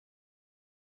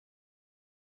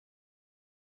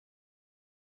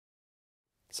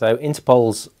So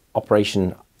Interpol's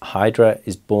Operation Hydra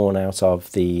is born out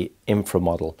of the Infra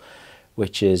model,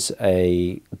 which is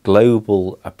a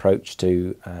global approach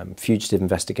to fugitive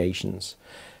investigations.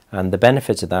 And the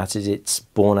benefit of that is it's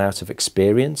born out of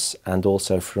experience and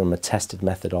also from a tested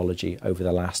methodology over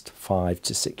the last 5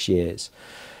 to 6 years.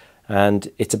 And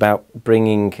it's about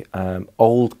bringing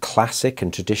old classic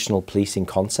and traditional policing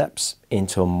concepts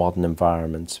into a modern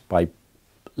environment by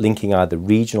linking either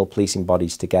regional policing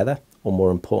bodies together or,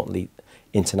 more importantly,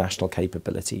 international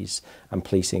capabilities and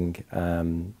policing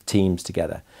teams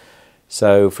together.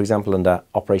 So, for example, under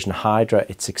Operation Hydra,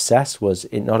 its success was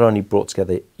it not only brought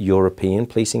together European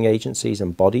policing agencies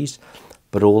and bodies,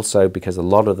 but also, because a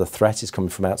lot of the threat is coming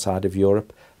from outside of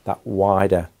Europe, that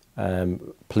wider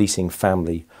policing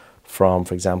family from,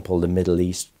 for example, the Middle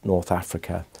East, North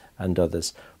Africa and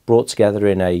others, brought together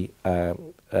in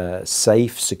a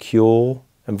safe, secure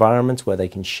environment where they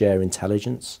can share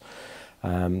intelligence.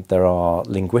 There are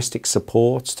linguistic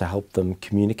supports to help them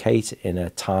communicate in a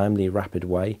timely, rapid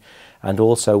way. And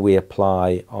also we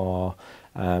apply our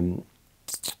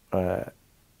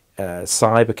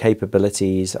cyber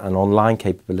capabilities and online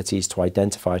capabilities to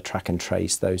identify, track and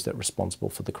trace those that are responsible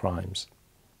for the crimes.